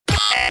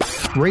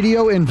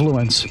Radio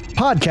Influence,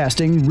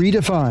 podcasting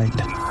redefined.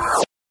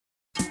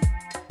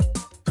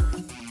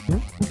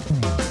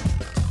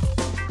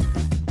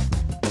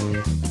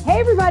 Hey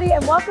everybody,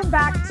 and welcome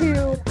back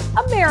to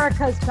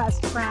America's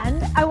Best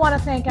Friend. I want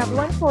to thank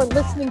everyone for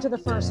listening to the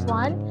first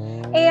one.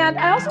 And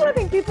I also want to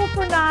thank people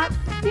for not,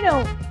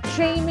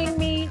 shaming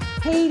me,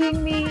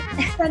 hating me,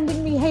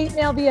 sending me hate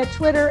mail via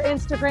Twitter,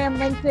 Instagram,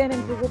 LinkedIn,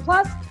 and Google+.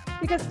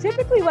 Because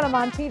typically when I'm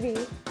on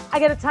TV, I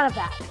get a ton of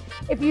that.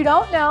 If you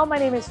don't know, my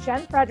name is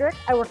Jen Frederick.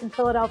 I work in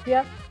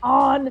Philadelphia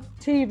on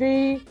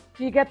TV.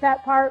 Do you get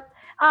that part?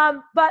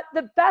 But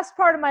the best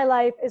part of my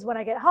life is when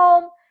I get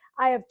home.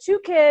 I have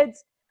 2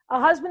 kids, a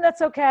husband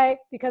that's okay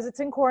because it's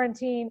in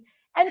quarantine,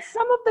 and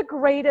some of the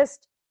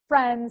greatest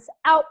friends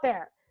out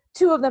there.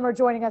 2 of them are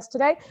joining us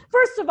today.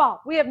 First of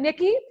all, we have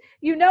Nikki.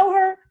 You know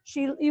her.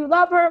 You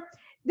love her.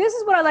 This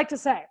is what I like to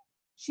say.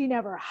 She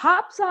never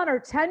hops on her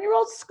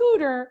 10-year-old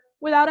scooter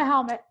without a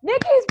helmet.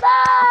 Nikki's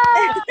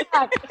back!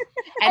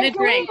 and a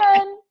drink.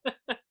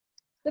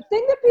 The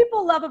thing that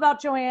people love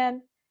about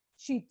Joanne,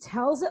 she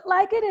tells it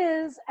like it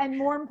is, and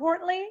more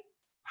importantly,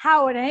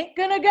 how it ain't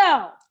gonna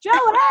go.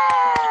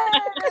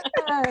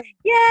 Joanne!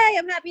 Yay,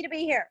 I'm happy to be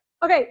here.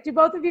 Okay, do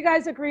both of you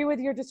guys agree with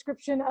your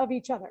description of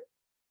each other?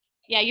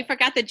 Yeah, you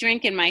forgot the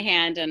drink in my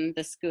hand and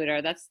the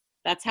scooter. That's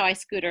how I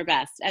scooter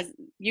best, as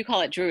you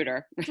call it,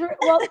 drooter.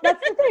 Well,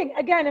 that's the thing.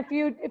 Again, if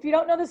you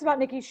don't know this about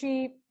Nikki,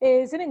 she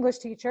is an English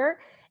teacher,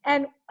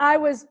 and I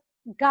was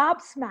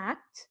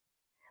gobsmacked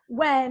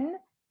when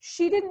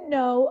she didn't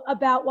know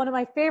about one of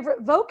my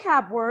favorite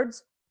vocab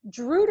words,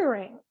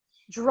 drootering,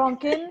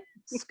 drunken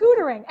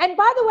scootering. And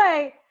by the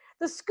way,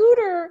 the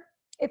scooter,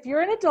 if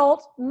you're an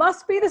adult,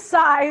 must be the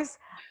size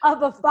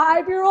of a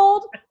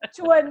 5-year-old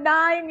to a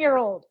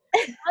 9-year-old.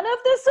 None of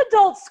this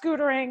adult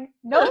scootering.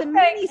 No,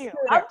 thank you.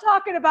 I'm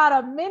talking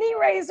about a mini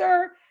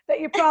razor that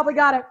you probably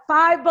got at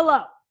Five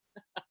Below.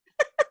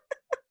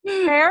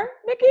 Fair,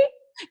 Nikki?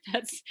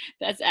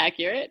 That's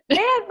accurate.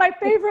 And my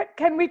favorite,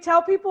 can we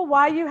tell people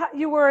why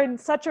you were in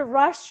such a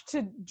rush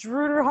to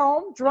drooter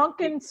home,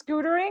 drunken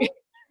scootering?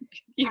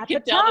 At the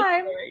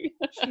time,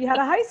 she had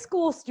a high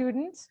school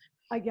student,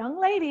 a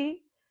young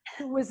lady,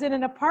 who was in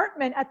an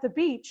apartment at the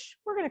beach.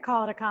 We're going to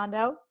call it a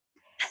condo.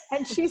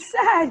 And she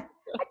said,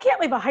 I can't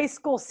leave a high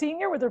school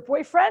senior with her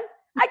boyfriend.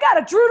 I got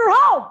to drooter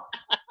home.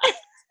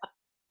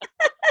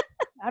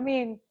 I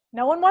mean,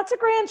 no one wants a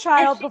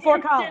grandchild before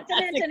college.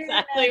 That's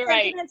exactly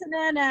right.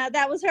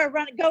 That was her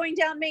going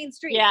down Main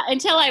Street. Yeah,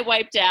 until I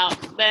wiped out.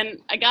 Then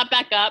I got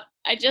back up.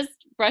 I just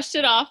brushed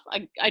it off.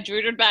 I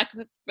drootered back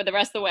for the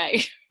rest of the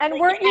way. And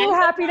weren't you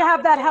happy to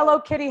have that Hello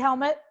Kitty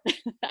helmet?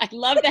 I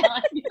love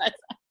that.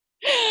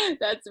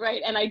 That's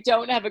right. And I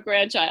don't have a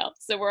grandchild,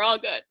 so we're all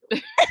good.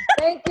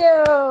 Thank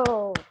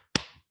you.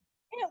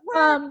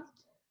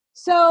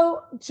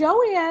 So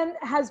Joanne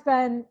has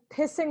been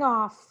pissing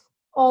off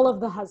all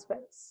of the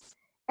husbands.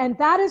 And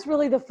that is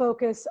really the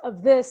focus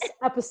of this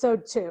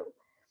episode too.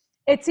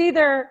 It's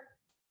either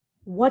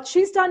what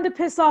she's done to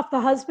piss off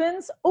the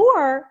husbands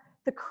or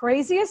the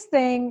craziest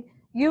thing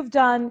you've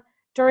done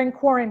during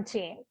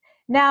quarantine.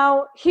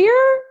 Now,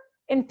 here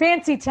in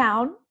Fancy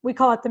Town, we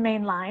call it the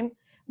main line,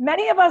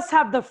 many of us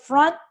have the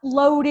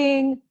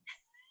front-loading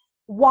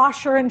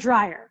washer and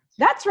dryer.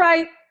 That's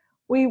right.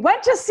 We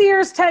went to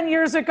Sears 10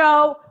 years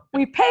ago.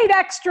 We paid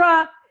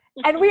extra,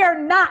 and we are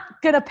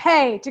not going to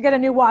pay to get a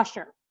new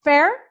washer.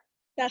 Fair?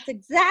 That's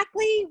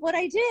exactly what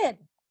I did.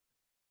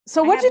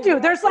 So what'd you do?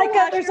 There's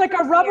like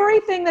a rubbery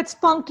thing that's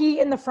funky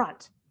in the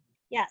front.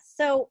 Yes.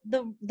 So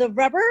the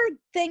rubber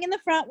thing in the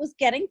front was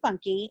getting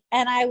funky,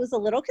 and I was a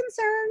little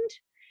concerned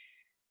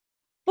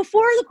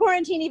before the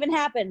quarantine even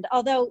happened.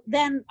 Although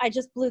then I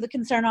just blew the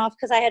concern off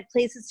because I had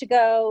places to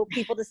go,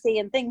 people to see,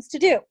 and things to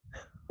do.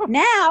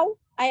 Now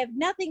I have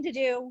nothing to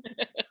do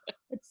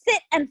but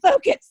sit and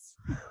focus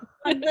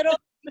on little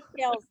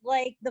details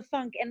like the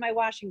funk in my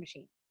washing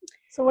machine.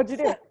 So what'd you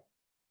do?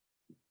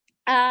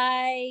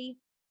 I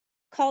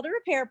called a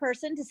repair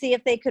person to see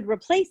if they could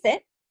replace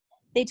it.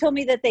 They told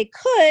me that they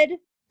could,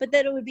 but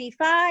that it would be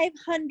 $500.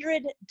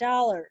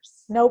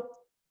 Nope.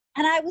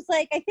 And I was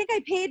like, I think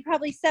I paid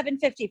probably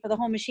 $750 for the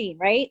whole machine,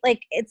 right?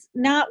 Like, it's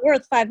not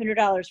worth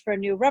 $500 for a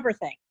new rubber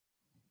thing.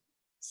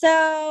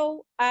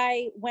 So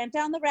I went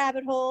down the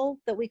rabbit hole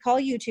that we call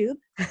YouTube,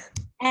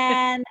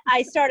 and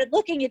I started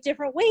looking at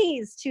different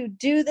ways to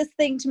do this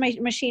thing to my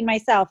machine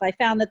myself. I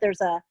found that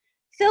there's a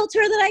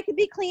filter that I could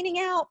be cleaning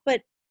out,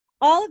 but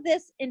all of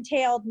this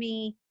entailed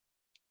me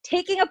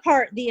taking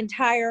apart the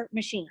entire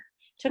machine.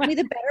 Took me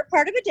the better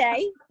part of a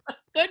day.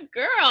 Good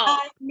girl.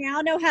 I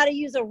now know how to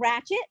use a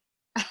ratchet.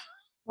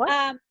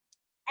 What?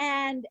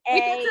 And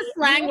It's a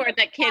slang word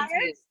that kids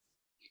use.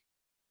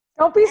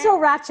 Don't be so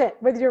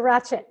ratchet with your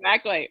ratchet.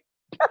 Exactly.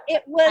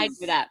 It was I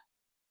do that.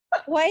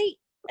 quite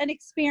an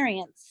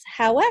experience.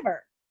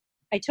 However,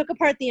 I took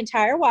apart the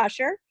entire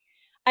washer.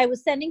 I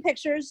was sending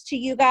pictures to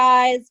you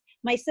guys.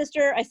 I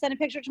sent a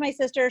picture to my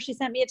sister. She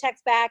sent me a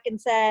text back and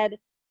said,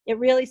 it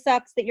really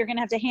sucks that you're going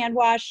to have to hand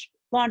wash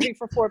laundry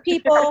for 4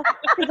 people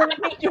for the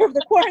remainder of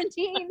the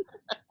quarantine.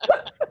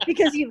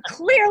 because you've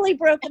clearly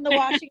broken the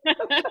washing.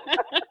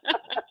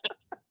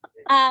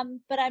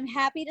 But I'm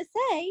happy to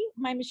say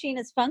my machine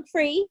is funk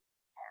free.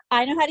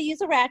 I know how to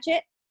use a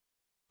ratchet,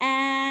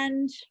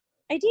 and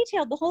I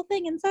detailed the whole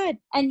thing inside.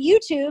 And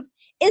YouTube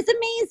is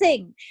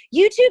amazing.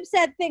 YouTube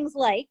said things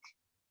like,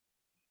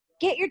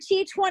 get your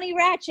T20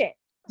 ratchet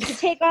to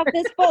take off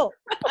this bolt.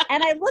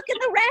 And I look in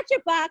the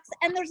ratchet box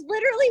and there's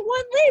literally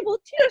one label,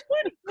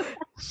 T20.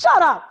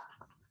 Shut up.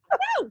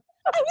 No,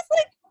 I was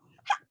like,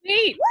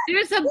 Wait,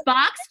 there's a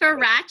box for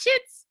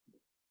ratchets?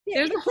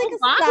 There's a it's whole like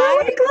box? They're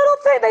size. like little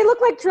thing. They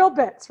look like drill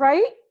bits,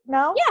 right?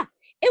 No? Yeah,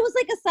 it was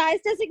like a size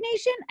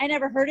designation. I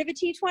never heard of a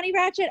T20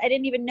 ratchet. I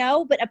didn't even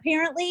know, but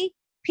apparently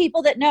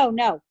people that know.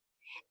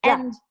 Yeah.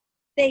 And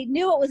they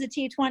knew it was a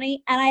T20,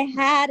 and I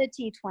had a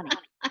T20.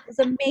 It was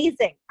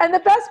amazing. And the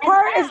best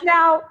part is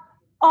now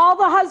all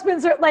the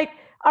husbands are like,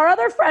 our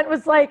other friend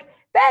was like,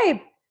 babe,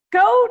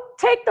 go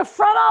take the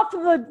front off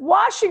of the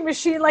washing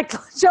machine like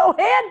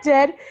Joanne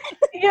did.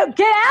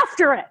 Get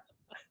after it.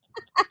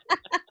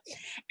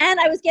 And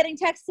I was getting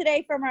texts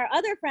today from our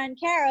other friend,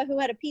 Kara, who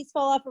had a piece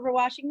fall off of her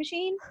washing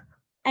machine,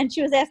 and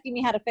she was asking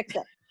me how to fix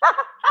it.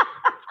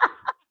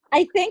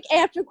 I think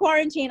after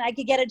quarantine, I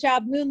could get a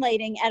job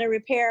moonlighting at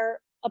a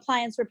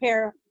appliance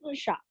repair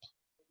shop.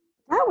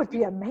 That would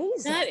be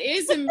amazing. That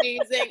is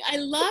amazing. I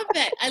love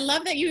that. I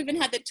love that you even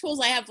had the tools.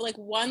 I have like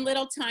one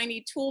little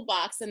tiny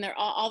toolbox, and they're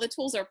all the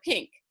tools are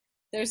pink.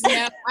 There's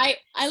no,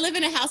 I live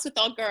in a house with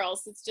all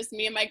girls. It's just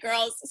me and my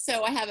girls.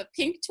 So I have a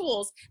pink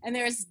tools, and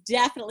there's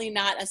definitely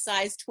not a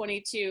size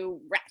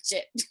 22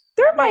 ratchet.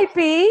 There might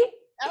be.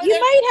 You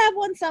might have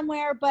one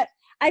somewhere, but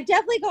I've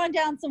definitely gone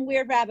down some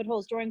weird rabbit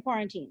holes during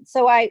quarantine.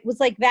 So I was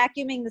like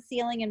vacuuming the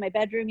ceiling in my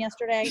bedroom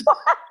yesterday.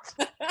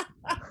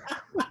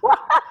 What?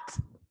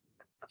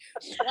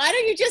 Why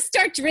don't you just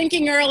start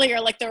drinking earlier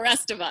like the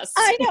rest of us?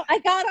 I know. I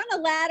got on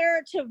a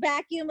ladder to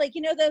vacuum, like,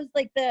 those,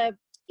 like the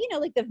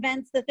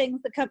vents, the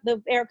things that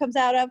the air comes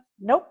out of.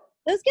 Nope.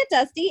 Those get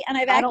dusty, and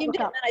I don't vacuumed look it,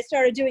 and up. then I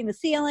started doing the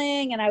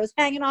ceiling, and I was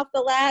hanging off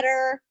the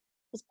ladder.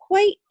 It was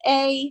quite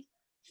a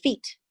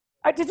feat.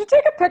 Did you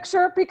take a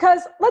picture?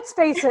 Because let's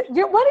face it,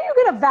 when are you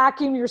going to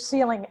vacuum your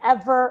ceiling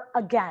ever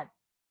again?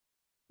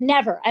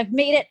 Never. I've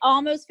made it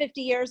almost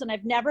 50 years, and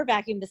I've never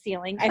vacuumed the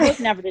ceiling. I hope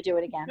never to do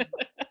it again.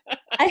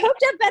 I hope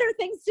to have better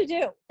things to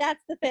do.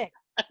 That's the thing.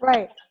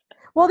 Right.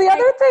 Well, the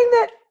other thing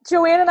that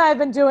Joanne and I have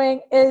been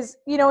doing is,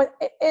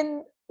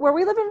 in where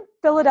we live in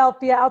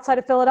Philadelphia, outside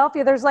of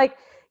Philadelphia, there's like,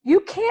 you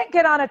can't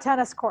get on a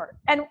tennis court.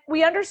 And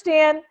we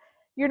understand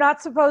you're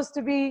not supposed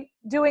to be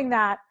doing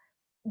that,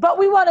 but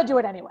we want to do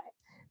it anyway.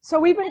 So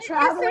we've been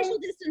traveling. Social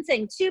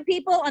distancing, 2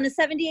 people on a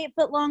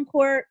 78-foot long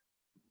court.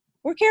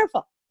 We're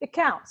careful. It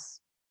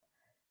counts.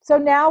 So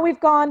now we've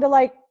gone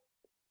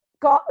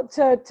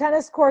to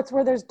tennis courts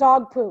where there's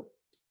dog poop.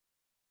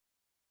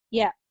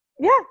 Yeah.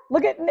 Yeah,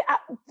 look at,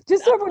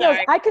 just so I'm everyone knows,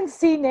 sorry. I can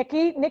see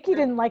Nikki. Nikki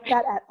didn't like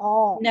that at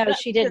all. No,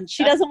 she didn't.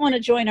 She doesn't want to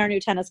join our new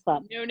tennis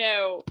club.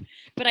 No.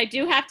 But I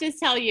do have to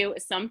tell you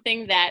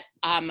something that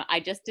I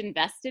just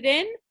invested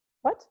in,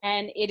 What?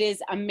 and it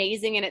is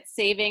amazing, and it's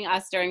saving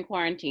us during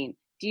quarantine.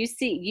 Do you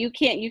see? You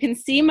can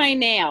see my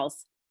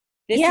nails.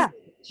 This Yeah.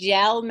 is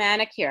gel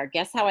manicure.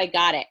 Guess how I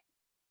got it?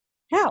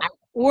 How?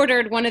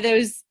 Ordered one of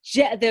those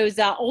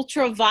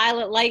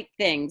ultraviolet light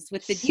things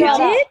with the Shut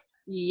gel. up.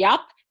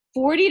 Yup.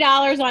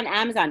 $40 on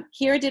Amazon.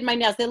 Kira did my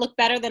nails. They look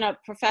better than a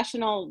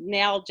professional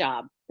nail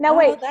job. Now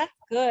wait, That's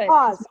good.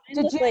 pause. Mine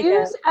Did look you like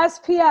use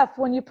SPF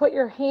when you put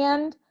your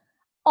hand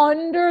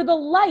under the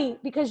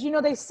light? Because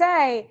they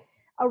say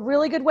a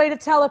really good way to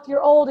tell if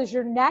you're old is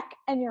your neck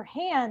and your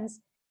hands.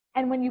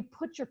 And when you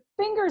put your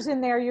fingers in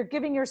there, you're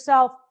giving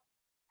yourself,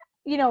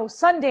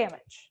 sun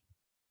damage.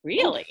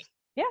 Really?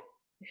 Yeah.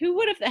 Who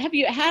would have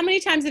how many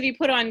times have you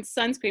put on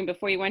sunscreen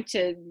before you went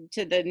to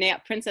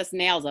the Princess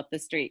Nails up the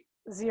street?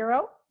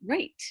 0.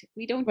 Right.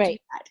 We don't Right.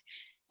 do that.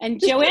 And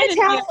Just put a Joanne is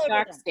towel over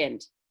dark them.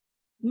 skinned.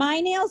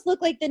 My nails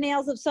look like the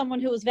nails of someone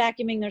who was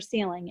vacuuming their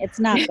ceiling. It's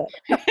not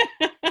good.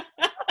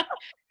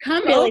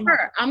 Come Really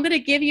over. I'm going to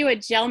give you a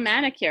gel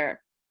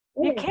manicure.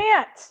 You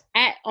can't.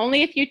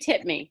 Only if you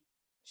tip me.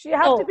 You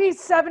have to Oh. be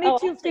 72 I'll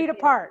take feet you.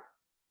 apart.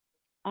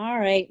 All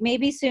right.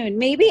 Maybe soon.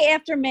 Maybe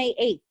after May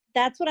 8th.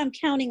 That's what I'm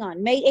counting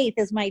on. May 8th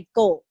is my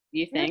goal.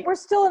 You think? We're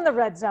still in the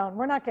red zone.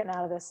 We're not getting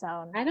out of this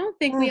zone. I don't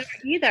think we are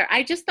either.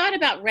 I just thought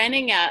about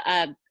renting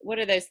a what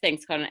are those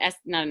things called?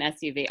 Not an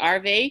SUV,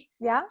 RV.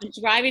 Yeah? And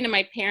driving to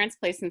my parents'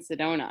 place in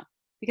Sedona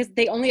because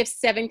they only have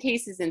 7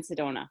 cases in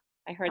Sedona.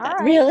 I heard that. All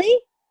right. Really?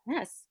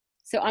 Yes.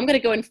 So I'm going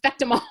to go infect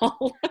them all.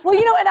 Well,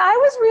 and I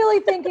was really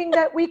thinking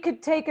that we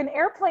could take an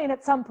airplane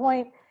at some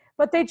point,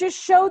 but they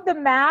just showed the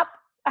map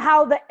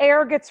how the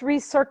air gets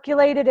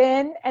recirculated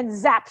in and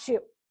zaps you.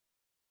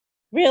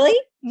 Really?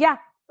 Yeah.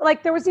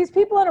 Like there was these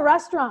people in a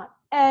restaurant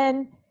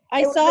and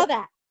I It was saw a-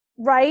 that.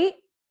 right.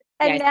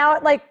 And Yeah. now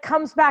it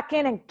comes back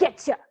in and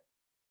gets you,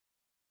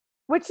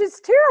 which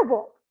is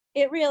terrible.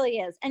 It really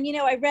is. And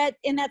I read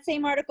in that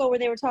same article where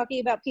they were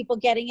talking about people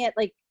getting it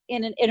like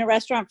in a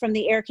restaurant from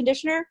the air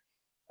conditioner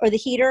or the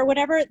heater or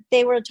whatever.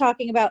 They were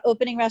talking about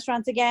opening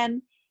restaurants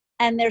again,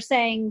 and they're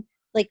saying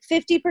like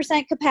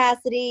 50%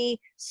 capacity,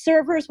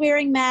 servers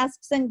wearing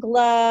masks and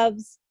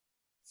gloves.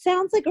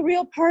 Sounds like a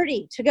real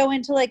party to go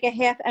into like a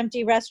half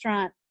empty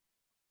restaurant.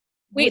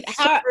 Wait, with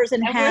how servers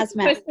and and we're hazmat.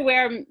 supposed to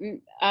wear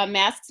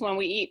masks when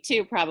we eat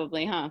too,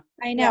 probably, huh?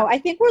 I know. I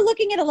think we're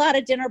looking at a lot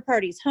of dinner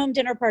parties, home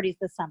dinner parties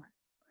this summer.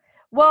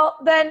 Well,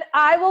 then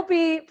I will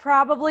be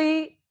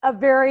probably a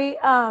very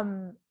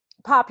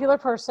popular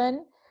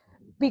person,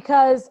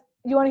 because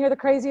you want to hear the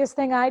craziest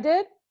thing I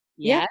did?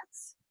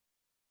 Yes.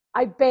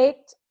 I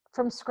baked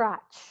from scratch.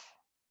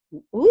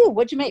 Ooh,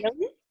 what'd you make?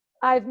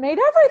 I've made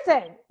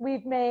everything.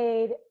 We've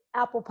made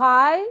apple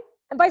pie.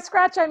 And by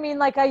scratch, I mean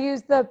like I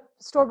used the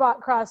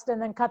store-bought crust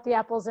and then cut the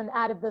apples and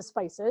added the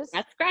spices.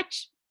 That's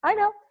scratch. I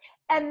know.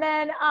 And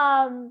then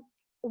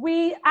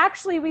we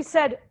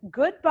said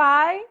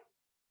goodbye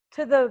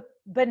to the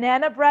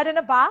banana bread in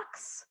a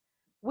box.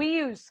 We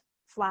use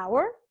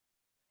flour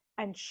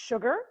and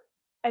sugar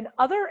and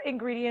other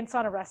ingredients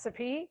on a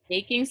recipe.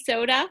 Baking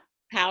soda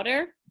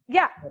powder.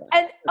 Yeah.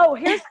 And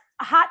here's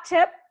a hot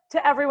tip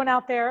to everyone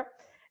out there.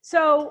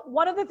 So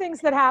one of the things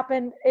that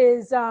happened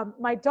is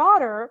my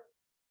daughter,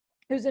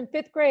 who's in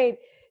 5th grade,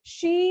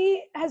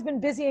 she has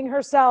been busying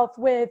herself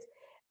with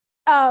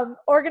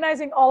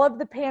organizing all of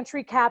the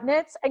pantry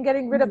cabinets and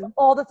getting rid of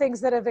all the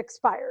things that have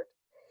expired.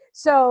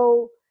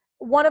 So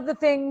one of the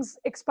things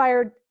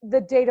expired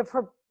the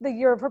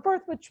year of her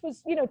birth, which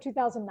was,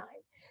 2009.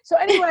 So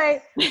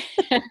anyway,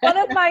 one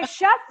of my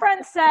chef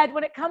friends said,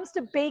 when it comes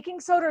to baking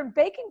soda and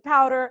baking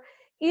powder,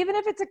 even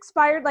if it's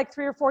expired like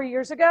 3 or 4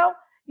 years ago,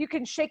 you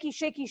can shaky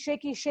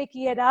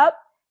it up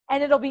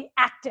and it'll be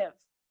active.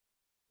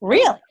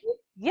 Really?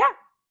 Yeah.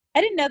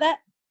 I didn't know that.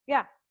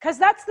 Yeah. Because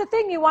that's the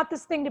thing. You want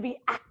this thing to be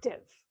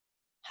active.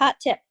 Hot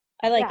tip.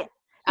 I like it.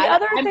 The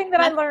other thing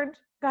that I learned,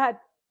 go ahead.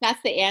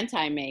 That's the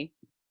anti-me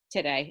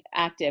today,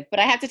 active. But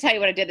I have to tell you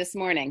what I did this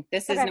morning.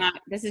 This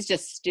is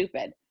just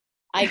stupid.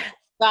 I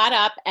got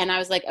up and I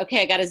was like,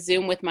 okay, I got to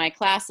Zoom with my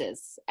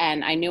classes.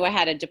 And I knew I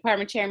had a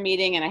department chair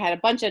meeting and I had a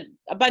bunch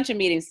of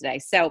meetings today.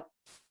 So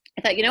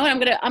I thought, you know what,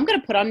 I'm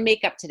gonna put on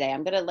makeup today.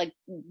 I'm gonna like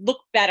look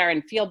better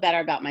and feel better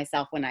about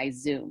myself when I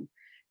Zoom.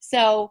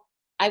 So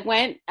I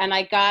went and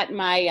I got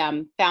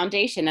my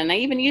foundation, and I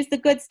even used the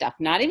good stuff,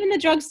 not even the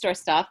drugstore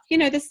stuff.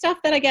 The stuff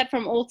that I get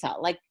from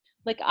Ulta. Like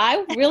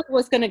I really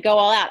was gonna go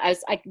all out.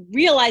 I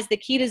realized the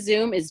key to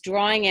Zoom is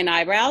drawing in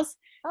eyebrows,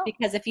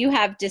 because if you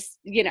have just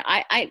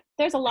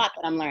there's a lot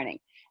that I'm learning.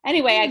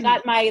 Anyway, I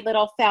got my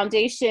little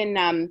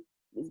foundation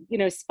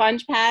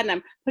sponge pad, and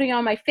I'm putting it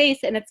on my face,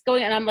 and it's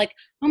going, and I'm like,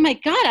 oh my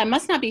God, I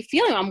must not be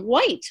feeling, I'm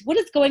white. What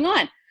is going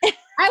on?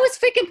 I was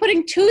freaking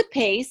putting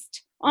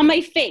toothpaste on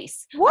my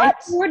face. What? I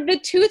poured the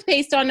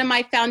toothpaste onto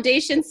my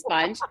foundation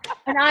sponge,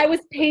 and I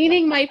was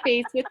painting my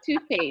face with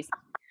toothpaste.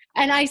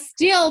 And I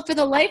still, for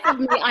the life of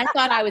me, I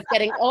thought I was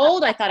getting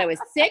old. I thought I was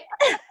sick.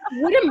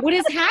 What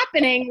is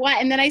happening?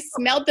 What? And then I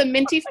smelled the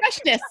minty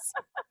freshness.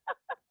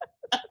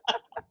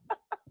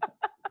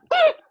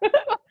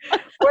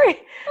 Were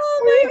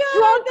you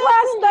drunk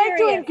last night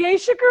doing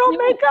geisha girl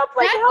makeup?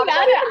 Like, how did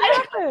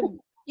that happen?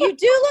 You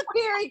do look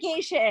very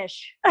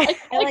geisha-ish. I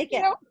like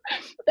it.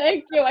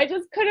 Thank you. I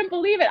just couldn't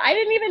believe it. I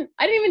didn't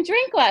even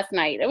drink last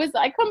night.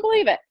 I couldn't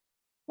believe it.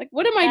 Like,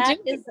 what am I doing?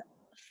 That is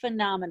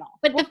phenomenal.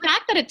 But the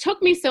fact that it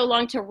took me so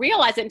long to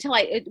realize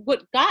it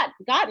what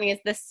got me is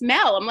the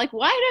smell. I'm like,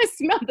 why did I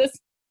smell this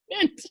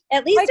mint?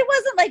 At least it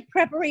wasn't like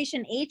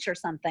preparation H or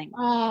something.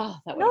 Oh,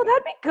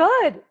 that'd be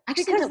good.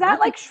 Actually, because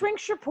that like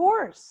shrinks your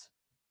pores.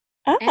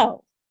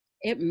 Oh.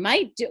 It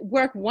might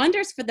work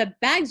wonders for the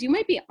bags. You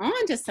might be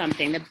onto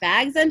something. The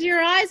bags under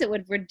your eyes, it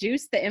would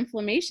reduce the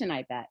inflammation,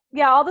 I bet.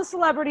 Yeah, all the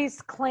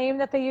celebrities claim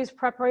that they use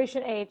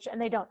Preparation H,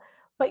 and they don't.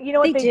 But you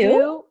know what they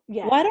do?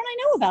 Yeah. Why don't I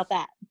know about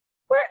that?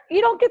 Where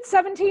you don't get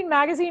 17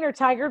 magazine or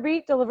Tiger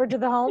Beat delivered to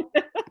the home?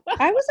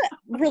 I was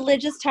a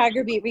religious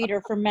Tiger Beat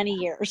reader for many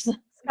years.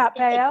 Scott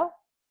Baio.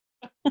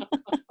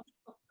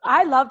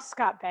 I loved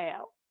Scott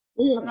Baio.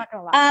 I'm not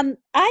gonna lie.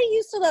 I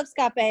used to love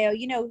Scott Baio.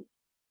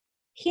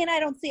 He and I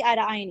don't see eye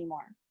to eye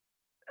anymore.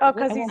 Oh,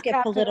 because I he's won't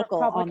get political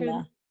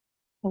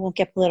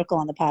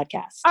on the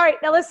podcast. All right,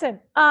 now listen.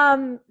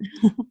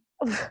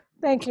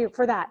 Thank you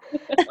for that.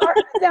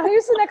 Now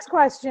here's the next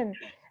question.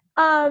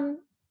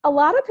 A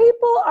lot of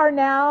people are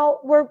now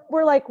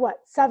we're like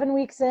what, 7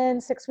 weeks in,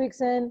 6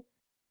 weeks in.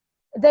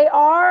 They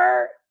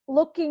are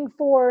looking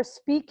for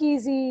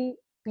speakeasy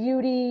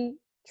beauty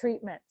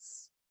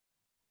treatments.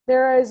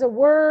 There is a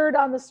word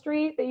on the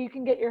street that you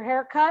can get your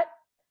hair cut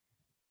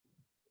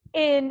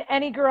in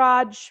any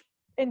garage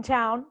in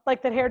town,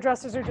 like that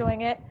hairdressers are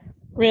doing it.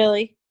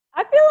 Really?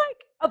 I feel like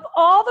of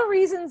all the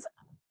reasons,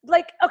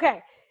 like,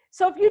 okay,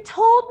 so if you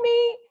told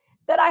me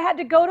that I had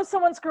to go to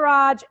someone's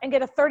garage and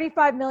get a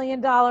 $35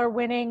 million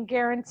winning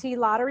guarantee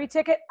lottery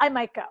ticket, I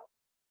might go.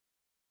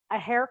 A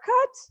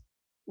haircut?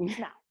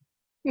 No.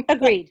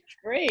 Agreed.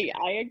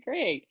 I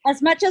agree.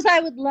 As much as I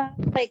would love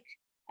like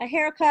a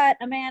haircut,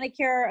 a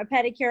manicure, a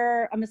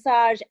pedicure, a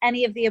massage,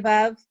 any of the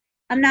above,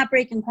 I'm not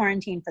breaking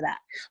quarantine for that.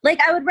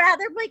 Like, I would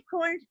rather break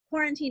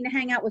quarantine to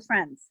hang out with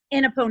friends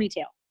in a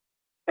ponytail.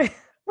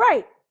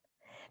 Right.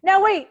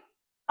 Now, wait.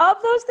 of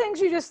those things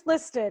you just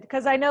listed,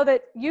 because I know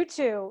that you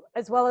two,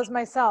 as well as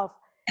myself,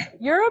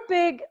 you're a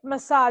big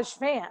massage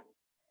fan.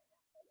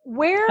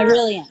 I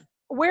really am.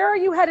 Where are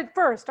you headed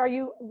first? Are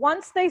you,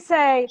 once they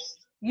say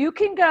you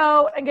can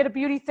go and get a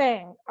beauty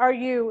thing, are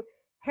you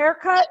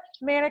haircut,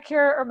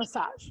 manicure, or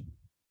massage?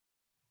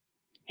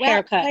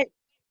 Haircut.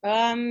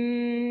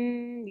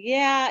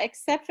 Yeah,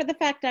 except for the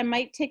fact I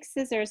might take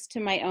scissors to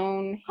my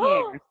own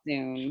hair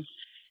soon.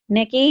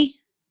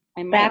 Nikki,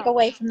 I might. back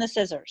away from the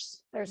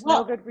scissors. There's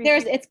no good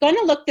reason. It's going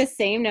to look the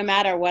same no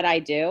matter what I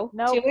do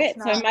No, to it,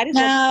 it's so I not. might as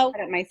well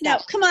cut it No,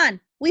 myself. come on.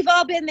 We've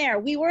all been there.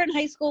 We were in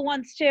high school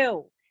once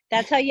too.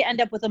 That's how you end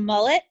up with a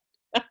mullet,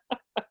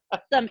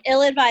 some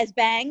ill-advised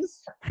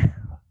bangs.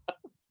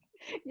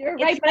 You're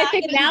It's right, but I not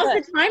think gonna be now's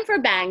good. the time for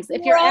bangs. If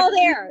We're you're all ever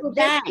there. gonna do This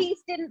bangs.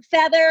 piece didn't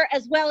feather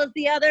as well as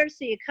the other,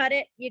 so you cut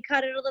it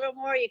a little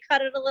more, you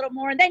cut it a little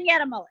more, and then you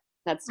had a mullet.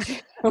 That's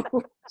true.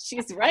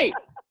 She's right.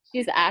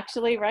 She's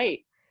actually right.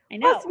 I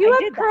know. Plus, you I have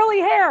did that. curly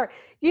hair.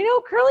 You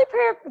know,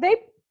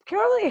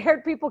 curly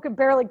haired people can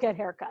barely get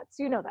haircuts.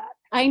 You know that.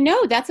 I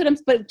know. That's what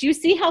but do you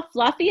see how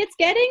fluffy it's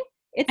getting?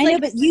 It's I like know,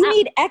 but you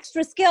need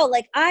extra skill.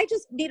 Like, I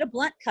just need a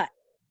blunt cut.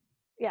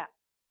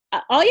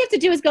 all you have to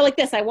do is go like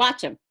this. I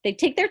watch them. They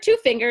take their two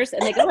fingers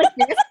and they go like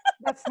this,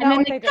 That's and not then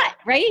what they they do. cut.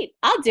 Right?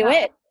 I'll do No,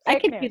 it. I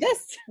fake can do news.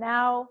 this.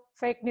 Now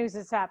fake news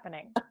is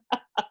happening.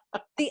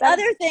 The That's-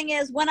 other thing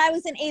is, when I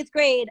was in 8th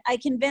grade, I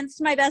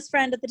convinced my best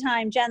friend at the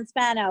time, Jen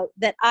Spano,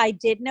 that I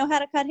did know how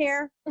to cut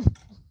hair.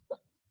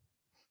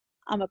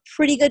 I'm a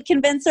pretty good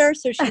convincer,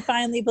 so she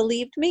finally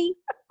believed me.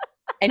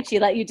 And she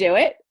let you do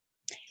it.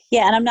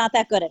 Yeah, and I'm not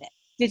that good at it.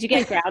 Did you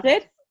get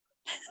grounded?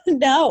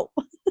 No.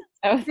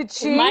 Oh, Did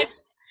she?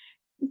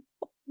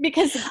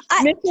 Because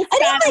I Mrs. didn't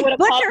Spano would like have called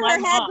butcher my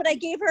her head, mom. but I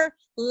gave her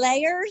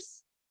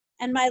layers,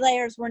 and my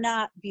layers were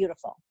not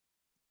beautiful.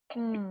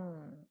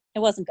 It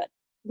wasn't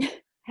good.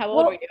 How old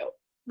Well, were you?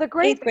 The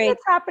great 8th thing grade.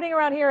 that's happening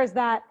around here is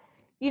that,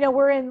 you know,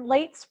 we're in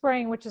late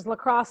spring, which is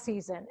lacrosse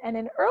season. And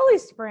in early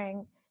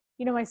spring,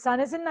 you know, my son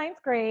is in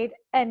 9th grade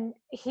and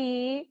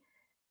he,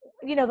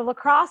 you know, the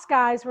lacrosse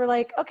guys were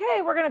like,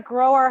 okay, we're going to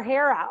grow our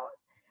hair out.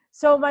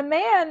 So my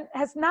man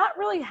has not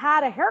really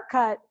had a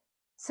haircut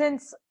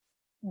since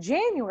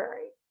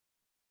January.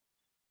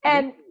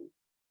 And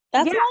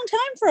That's Yeah. a long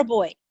time for a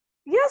boy.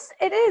 yes,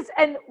 it is.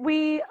 And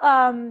we,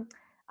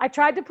 I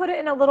tried to put it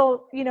in a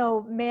little, you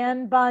know,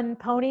 man bun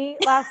pony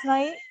last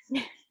night.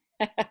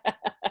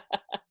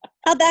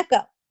 How'd that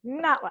go?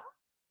 Not well.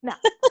 No.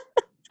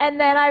 And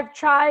then I've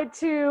tried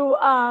to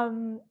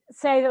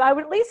say that I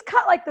would at least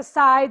cut like the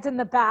sides and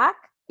the back,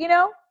 you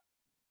know?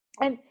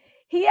 And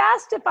he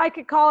asked if I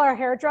could call our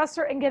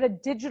hairdresser and get a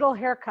digital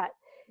haircut.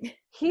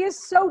 He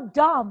is so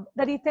dumb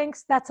that he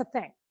thinks that's a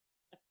thing.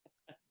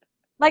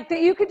 Like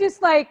that you could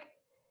just like,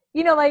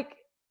 you know, like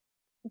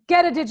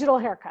get a digital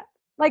haircut.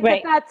 Like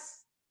Right.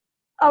 that's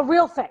a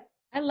real thing.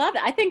 I love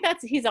it. I think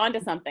he's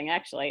onto something,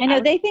 actually. I know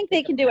they think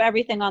they can do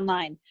everything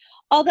online.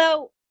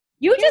 Although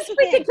You here's just the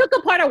thing. freaking took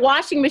apart a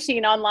washing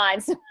machine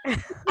online. So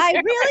I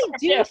really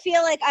do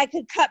feel like I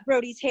could cut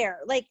Brody's hair.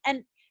 Like,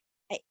 and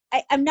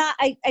I'm not,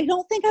 I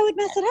don't think I would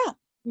mess it up.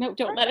 no,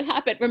 don't let it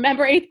happen.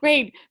 Remember 8th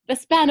grade, the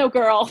Spano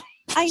girl.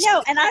 I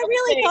know. And I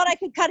really Okay. thought I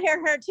could cut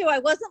her hair too. I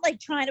wasn't like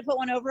trying to put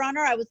one over on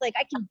her. I was like,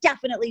 I can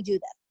definitely do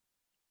this.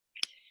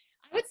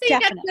 I would say you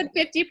got a good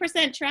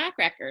 50% track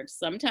record.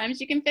 Sometimes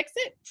you can fix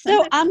it.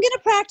 So I'm going to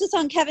practice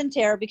on Kevin's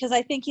hair because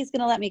I think he's going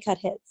to let me cut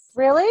his.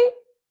 Really?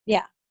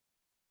 Yeah.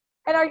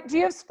 And do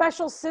you have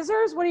special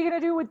scissors? What are you going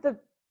to do with the?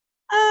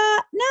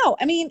 No,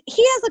 I mean,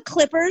 he has a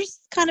clippers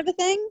kind of a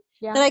thing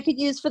Yeah. that I could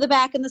use for the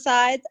back and the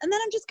sides. And then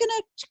I'm just going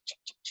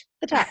to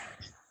the top.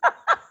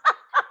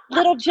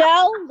 Little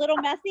gel, little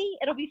messy.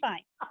 It'll be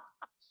fine.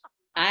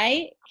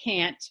 I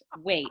can't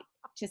wait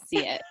to see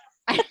it.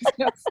 I'm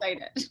so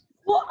excited.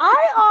 Well,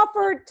 I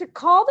offered to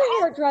call the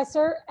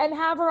hairdresser and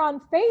have her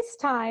on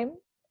FaceTime,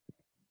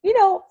 you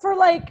know, for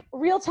like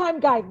real-time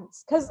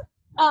guidance. Because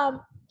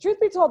truth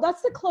be told,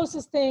 that's the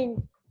closest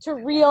thing to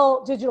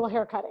real digital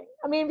hair cutting.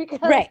 I mean, because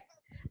Right.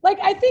 like,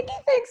 I think he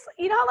thinks,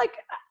 you know, like,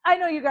 I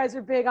know you guys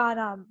are big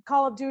on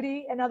Call of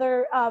Duty and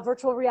other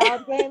virtual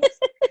reality games.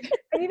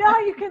 And you know how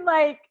you can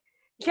like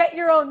get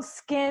your own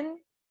skin,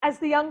 as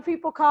the young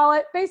people call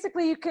it.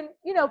 Basically, you can,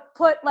 you know,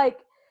 put like,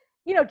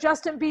 you know,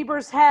 Justin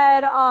Bieber's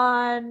head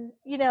on,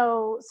 you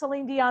know,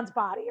 Celine Dion's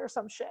body or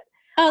some shit.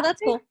 Oh,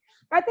 that's cool.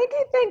 I think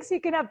he thinks he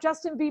can have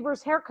Justin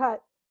Bieber's haircut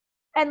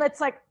and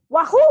it's like,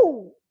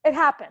 wahoo, it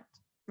happened.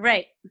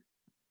 Right.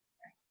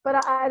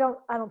 But I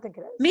don't think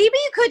it is. Maybe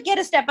you could get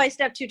a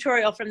step-by-step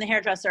tutorial from the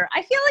hairdresser.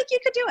 I feel like you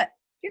could do it.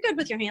 You're good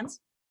with your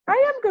hands. I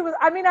am good with,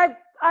 I mean,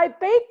 I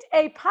baked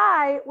a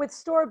pie with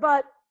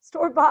store-bought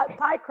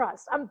pie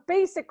crust. I'm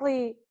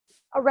basically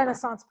a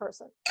Renaissance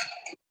person.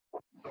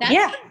 That's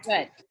Yeah.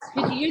 good.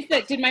 Did you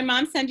use did my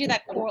mom send you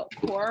that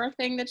core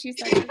thing that she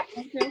sent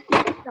you?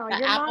 No, The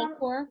your apple mom,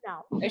 core?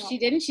 no. Or no. she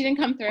didn't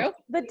come through?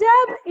 The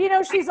Deb, you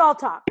know, she's all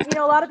talk. You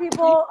know, a lot of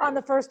people on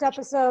the first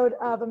episode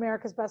of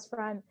America's Best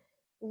Friend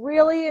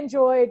really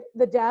enjoyed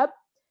the Deb.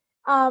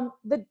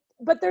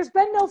 but there's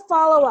been no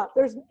follow-up.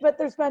 There's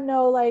been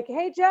no like,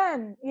 hey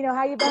Jen,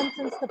 how you been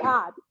since the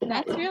pod?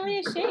 That's really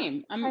a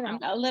shame. I'm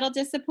a little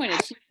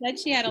disappointed. She said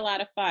she had a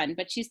lot of fun,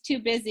 but she's too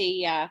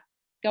busy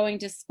going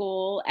to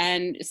school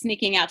and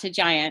sneaking out to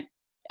Giant.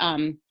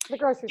 The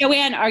grocery store.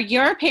 Joanne, are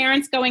your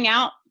parents going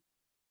out?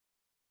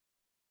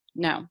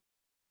 No.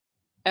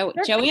 Oh,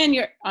 Joanne,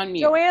 you're on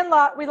mute. Joanne,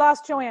 we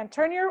lost Joanne.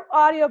 Turn your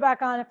audio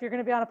back on if you're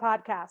going to be on a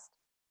podcast.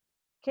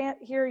 Can't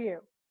hear you.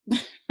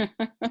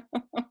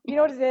 You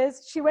know what it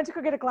is? She went to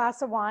go get a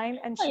glass of wine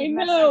and she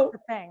messed up the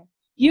thing.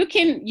 You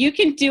can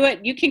do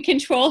it. You can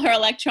control her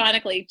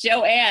electronically.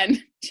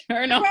 Joanne,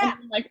 turn on.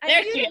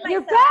 There she is.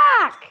 You're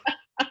back.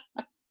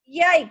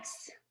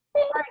 Yikes.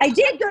 I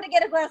did go to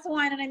get a glass of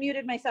wine and I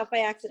muted myself by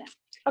accident.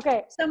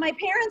 Okay. So my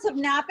parents have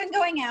not been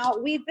going out.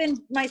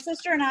 My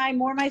sister and I,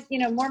 more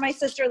my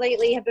sister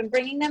lately, have been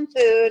bringing them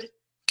food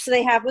so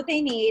they have what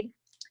they need.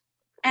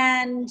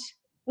 And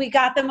we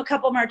got them a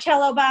couple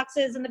Marcello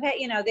boxes and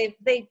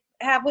they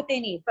have what they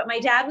need. But my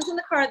dad was in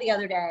the car the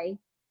other day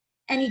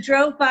and he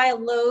drove by a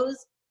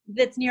Lowe's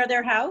that's near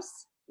their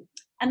house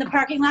and the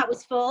parking lot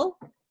was full.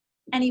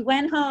 And he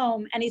went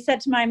home and he said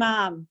to my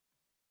mom,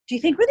 do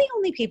you think we're the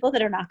only people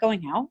that are not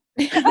going out?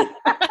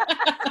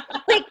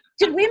 Like,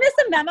 did we miss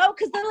a memo?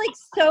 Because they're like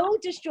so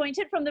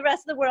disjointed from the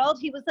rest of the world.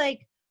 He was like,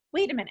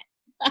 wait a minute.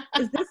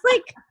 Is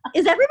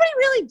everybody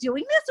really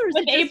doing this? Or is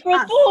it April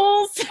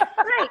Fools?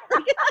 Right.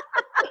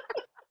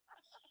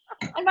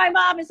 And my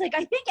mom is like,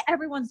 I think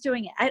everyone's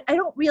doing it. I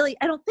don't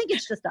think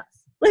it's just us.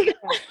 Like,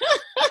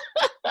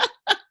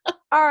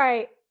 all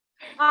right.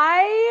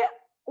 I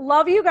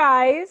love you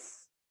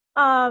guys.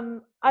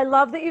 I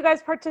love that you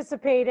guys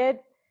participated.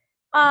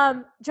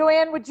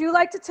 Joanne, would you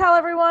like to tell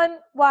everyone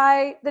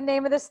why the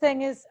name of this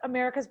thing is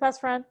America's Best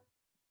Friend?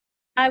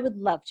 I would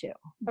love to.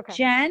 Okay.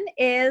 Jen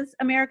is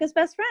America's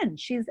best friend.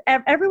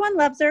 Everyone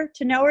loves her.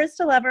 To know her is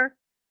to love her.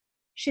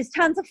 She's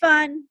tons of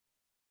fun.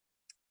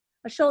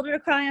 A shoulder to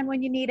cry on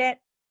when you need it.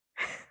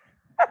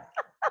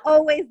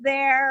 Always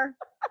there.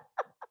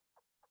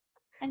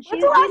 And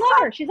we love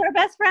her. She's our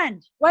best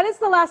friend. When is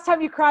the last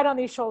time you cried on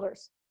these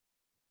shoulders?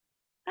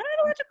 I don't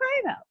know what to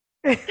cry about.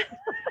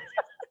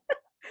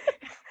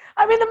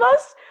 I mean,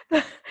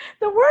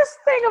 the worst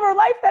thing of her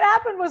life that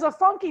happened was a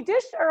funky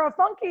dish or a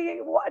funky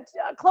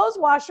clothes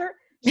washer.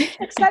 She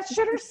fixed that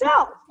shit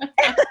herself.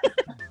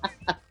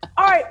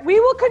 All right, we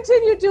will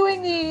continue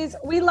doing these.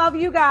 We love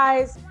you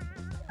guys.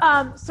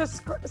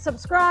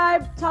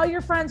 Subscribe, tell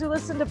your friends who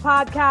listen to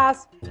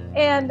podcasts,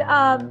 and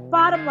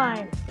bottom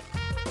line,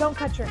 don't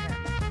cut your hair.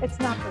 It's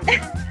not for you.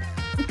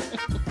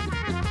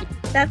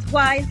 That's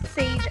wise,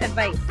 sage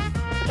advice.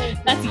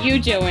 That's you,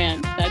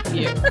 Joanne. That's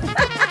you.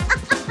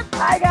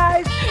 Bye,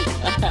 guys.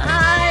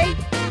 Bye.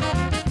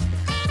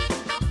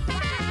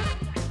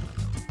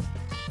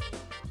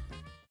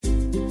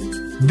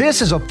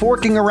 This is a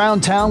Forking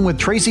Around Town with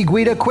Tracy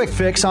Guida quick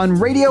fix on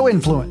Radio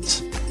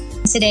Influence.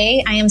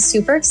 Today, I am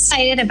super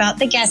excited about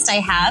the guest I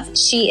have.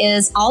 She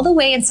is all the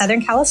way in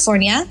Southern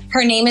California.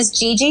 Her name is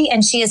Gigi,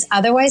 and she is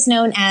otherwise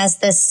known as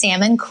the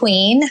Salmon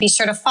Queen. Be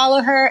sure to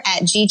follow her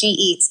at Gigi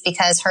Eats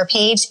because her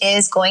page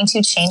is going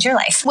to change your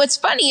life. What's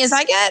funny is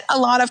I get a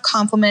lot of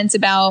compliments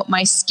about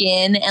my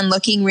skin and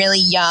looking really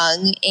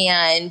young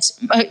and,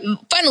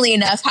 funnily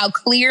enough, how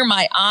clear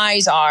my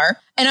eyes are.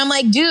 And I'm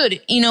like,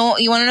 dude, you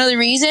want to know the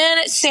reason?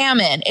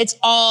 Salmon. It's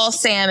all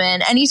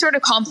salmon. Any sort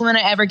of compliment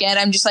I ever get,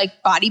 I'm just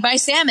like body by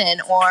salmon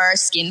or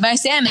skin by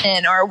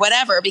salmon or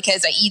whatever,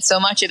 because I eat so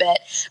much of it.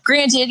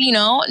 Granted,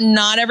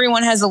 not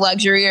everyone has the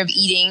luxury of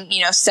eating,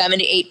 7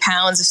 to 8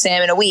 pounds of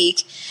salmon a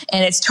week.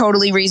 And it's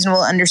totally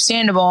reasonable,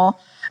 understandable.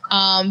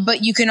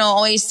 But you can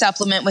always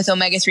supplement with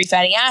omega-3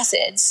 fatty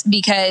acids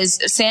because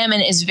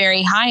salmon is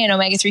very high in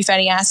omega-3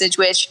 fatty acids,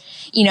 which,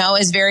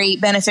 is very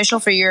beneficial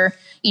for your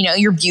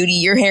beauty,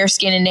 your hair,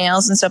 skin, and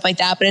nails and stuff like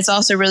that. But it's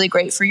also really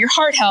great for your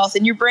heart health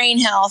and your brain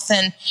health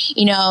and,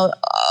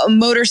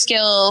 motor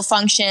skill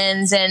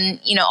functions and,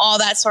 all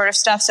that sort of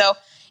stuff. So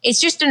it's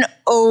just an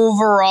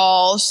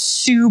overall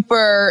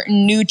super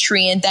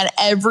nutrient that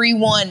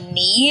everyone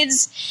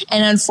needs.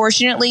 And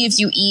unfortunately, if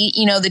you eat,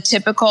 the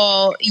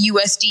typical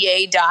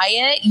USDA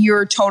diet,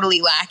 you're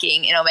totally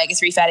lacking in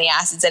omega-3 fatty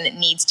acids and it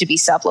needs to be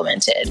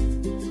supplemented.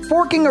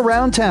 Forking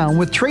Around Town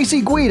with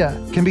Tracy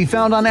Guida can be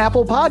found on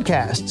Apple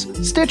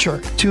Podcasts, Stitcher,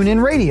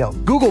 TuneIn Radio,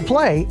 Google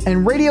Play,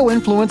 and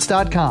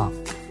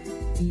RadioInfluence.com.